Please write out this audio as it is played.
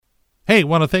Hey,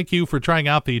 want to thank you for trying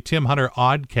out the Tim Hunter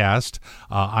Oddcast.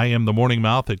 I am the Morning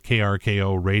Mouth at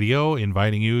KRKO Radio,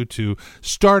 inviting you to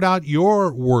start out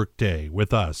your workday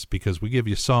with us because we give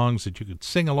you songs that you could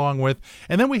sing along with,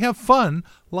 and then we have fun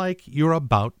like you're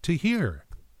about to hear.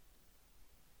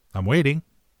 I'm waiting.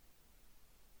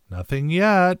 Nothing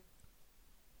yet.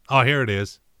 Oh, here it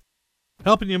is.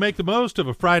 Helping you make the most of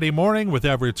a Friday morning with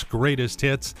Everett's greatest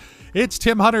hits. It's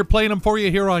Tim Hunter playing them for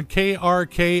you here on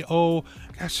KRKO.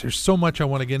 Gosh, there's so much I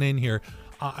want to get in here.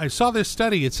 I saw this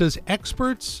study. It says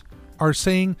experts are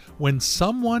saying when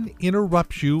someone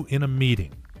interrupts you in a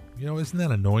meeting, isn't that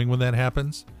annoying when that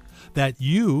happens? That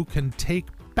you can take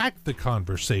back the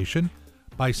conversation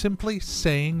by simply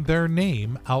saying their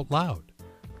name out loud.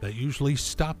 That usually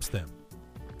stops them.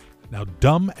 Now,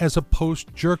 dumb as a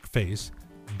post jerk face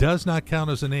does not count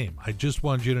as a name. I just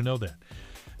wanted you to know that.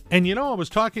 And I was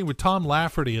talking with Tom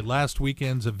Lafferty at last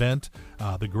weekend's event,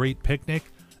 the Great Picnic,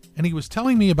 and he was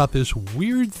telling me about this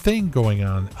weird thing going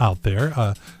on out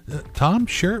there. Tom,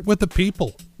 share it with the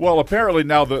people. Well, apparently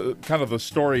now the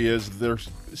story is they're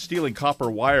stealing copper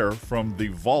wire from the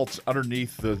vaults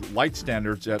underneath the light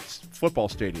standards at football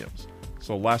stadiums.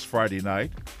 So last Friday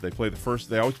night, they always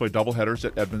play doubleheaders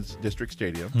at Edmonds District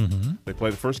Stadium. Mm-hmm. They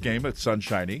play the first game at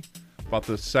Sunshiny. About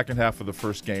the second half of the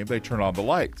first game, they turn on the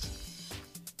lights.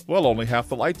 Well, only half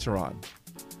the lights are on.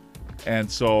 And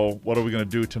so what are we going to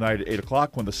do tonight at 8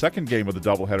 o'clock when the second game of the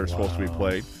doubleheader is supposed to be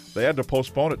played? They had to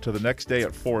postpone it to the next day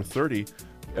at 4:30,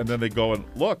 and then they go and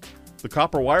look, the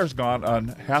copper wire's gone on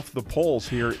half the poles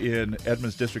here in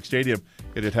Edmonds District Stadium.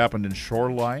 It had happened in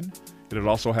Shoreline. It had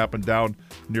also happened down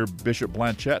near Bishop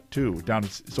Blanchette, too.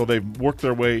 So they've worked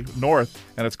their way north,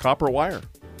 and it's copper wire.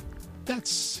 That's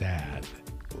sad.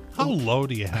 How low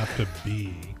do you have to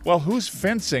be? Well, who's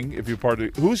fencing,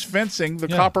 who's fencing the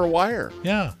copper wire?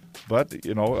 Yeah. But,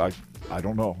 I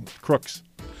don't know. Crooks.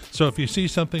 So if you see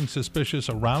something suspicious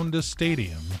around a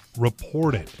stadium,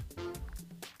 report it.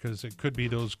 Because it could be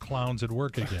those clowns at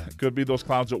work again. Could be those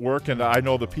clowns at work. And I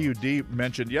know the PUD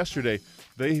mentioned yesterday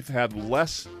they've had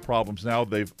less problems now.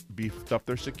 They've beefed up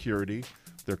their security.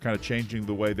 They're kind of changing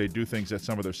the way they do things at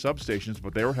some of their substations,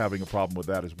 but they were having a problem with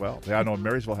that as well. I know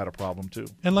Marysville had a problem too.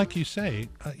 And like you say,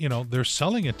 they're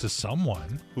selling it to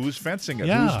someone. Who's fencing it?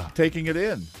 Yeah. Who's taking it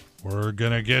in? We're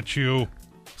going to get you.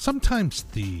 Sometimes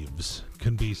thieves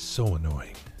can be so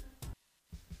annoying.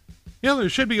 There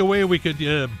should be a way we could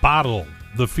bottle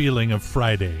the feeling of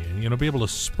Friday and, be able to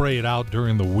spray it out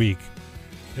during the week.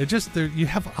 You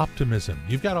have optimism.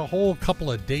 You've got a whole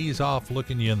couple of days off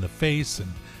looking you in the face,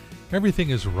 and everything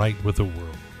is right with the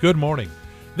world. Good morning.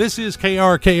 This is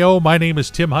KRKO. My name is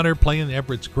Tim Hunter, playing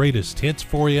Everett's greatest hits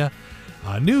for you.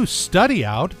 A new study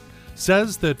out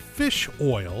says that fish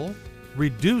oil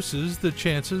reduces the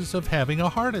chances of having a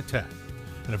heart attack.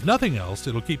 And if nothing else,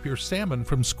 it'll keep your salmon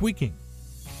from squeaking.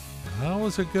 That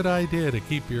was a good idea to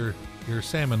keep your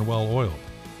salmon well oiled.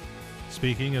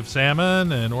 Speaking of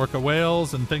salmon and orca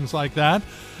whales and things like that,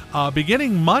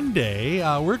 beginning Monday,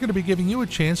 we're going to be giving you a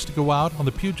chance to go out on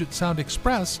the Puget Sound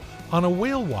Express on a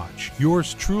whale watch.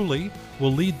 Yours truly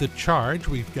will lead the charge.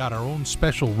 We've got our own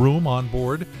special room on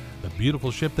board the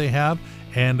beautiful ship they have,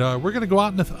 and we're going to go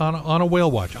out on a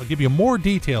whale watch. I'll give you more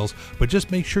details, but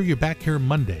just make sure you're back here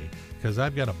Monday, because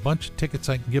I've got a bunch of tickets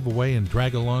I can give away and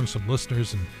drag along some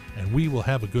listeners, and we will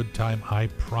have a good time, I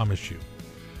promise you.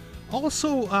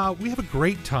 Also, we have a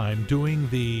great time doing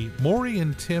the Maury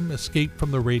and Tim Escape from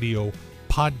the Radio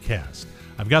podcast.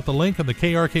 I've got the link on the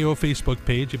KRKO Facebook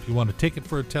page if you want to take it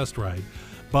for a test ride.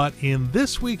 But in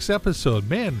this week's episode,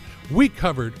 man, we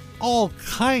covered all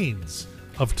kinds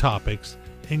of topics,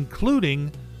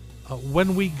 including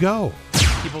when we go.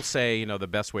 People say, the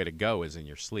best way to go is in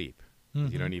your sleep.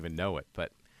 Mm-hmm. You don't even know it,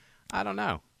 but I don't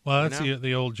know. Well, that's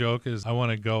the old joke is I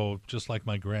want to go just like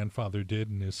my grandfather did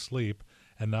in his sleep,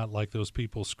 and not like those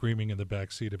people screaming in the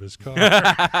back seat of his car.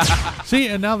 See,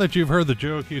 and now that you've heard the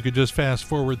joke, you could just fast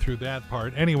forward through that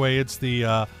part. Anyway, it's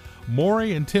the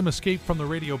Maury and Tim Escape from the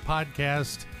Radio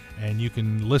podcast, and you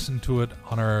can listen to it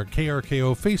on our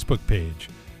KRKO Facebook page.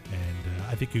 And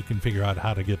I think you can figure out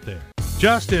how to get there.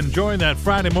 Just enjoying that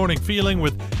Friday morning feeling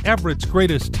with Everett's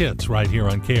greatest hits right here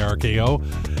on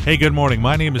KRKO. Hey, good morning.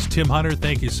 My name is Tim Hunter.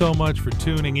 Thank you so much for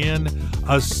tuning in.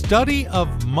 A study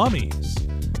of mummies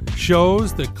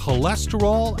shows that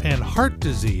cholesterol and heart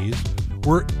disease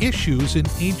were issues in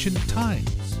ancient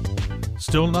times.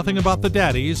 Still nothing about the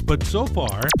daddies, but so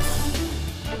far...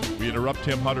 We interrupt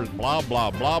Tim Hunter's blah,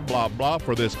 blah, blah, blah, blah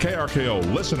for this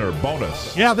KRKO listener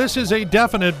bonus. Yeah, this is a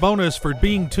definite bonus for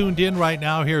being tuned in right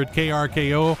now here at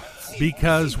KRKO.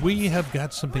 because we have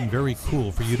got something very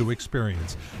cool for you to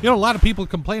experience. You know, a lot of people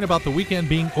complain about the weekend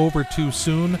being over too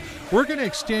soon. We're going to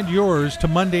extend yours to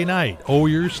Monday night. Oh,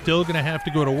 you're still going to have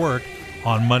to go to work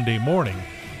on Monday morning.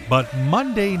 But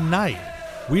Monday night,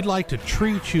 we'd like to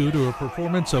treat you to a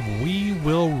performance of We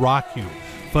Will Rock You.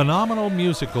 Phenomenal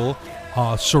musical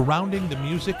surrounding the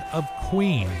music of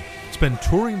Queen. It's been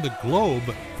touring the globe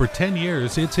for 10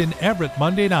 years. It's in Everett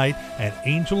Monday night at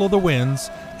Angel of the Winds,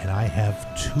 and I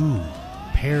have 2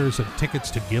 pairs of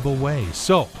tickets to give away.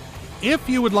 So, if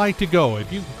you would like to go,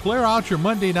 if you clear out your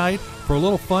Monday night for a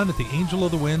little fun at the Angel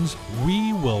of the Winds,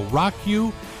 We Will Rock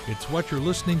You. It's what you're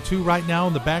listening to right now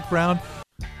in the background.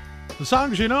 The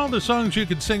songs you know, the songs you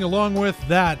can sing along with,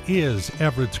 that is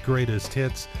Everett's Greatest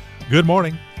Hits. Good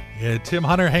morning. Tim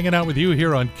Hunter hanging out with you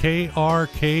here on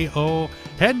KRKO,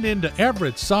 heading into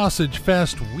Everett Sausage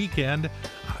Fest weekend.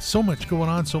 So much going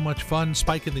on, so much fun.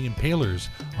 Spike and the Impalers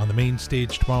on the main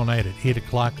stage tomorrow night at 8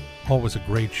 o'clock. Always a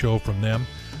great show from them.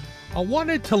 I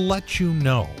wanted to let you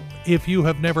know, if you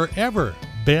have never ever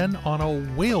been on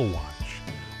a whale watch,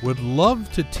 would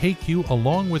love to take you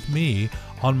along with me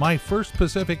on my first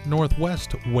Pacific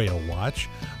Northwest whale watch.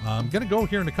 I'm going to go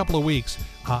here in a couple of weeks.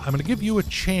 I'm going to give you a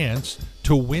chance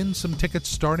to win some tickets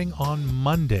starting on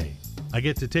Monday. I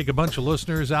get to take a bunch of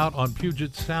listeners out on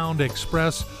Puget Sound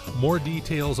Express. More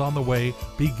details on the way,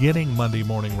 beginning Monday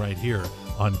morning right here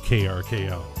on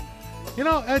KRKO. You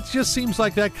know, it just seems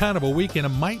like that kind of a weekend. It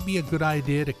might be a good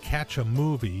idea to catch a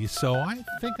movie, so I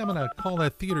think I'm going to call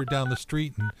that theater down the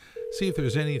street and see if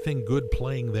there's anything good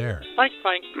playing there.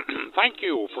 Thank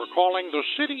you for calling the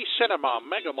City Cinema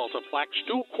Mega Multiplex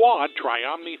 2 Quad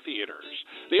Triomni Theaters,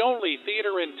 the only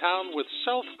theater in town with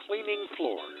self-cleaning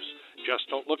floors. Just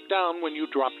don't look down when you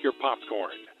drop your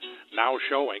popcorn. Now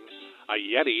showing, a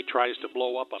Yeti tries to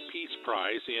blow up a peace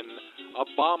prize in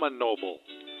Abominable.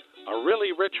 A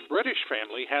really rich British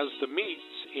family has the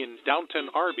meats in Downton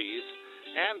Arby's,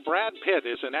 and Brad Pitt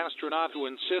is an astronaut who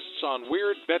insists on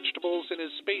weird vegetables in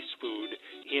his space food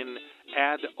in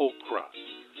Ad Okra.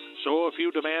 So if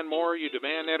you demand more, you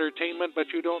demand entertainment, but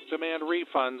you don't demand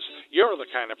refunds, you're the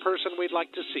kind of person we'd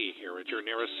like to see here at your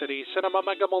nearest City Cinema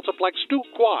Mega Multiplex 2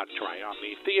 Quad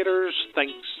Triomni Theaters.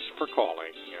 Thanks for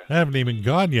calling. I haven't even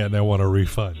gone yet and I want a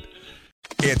refund.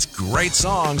 It's great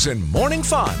songs and morning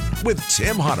fun with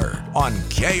Tim Hunter on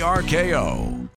KRKO.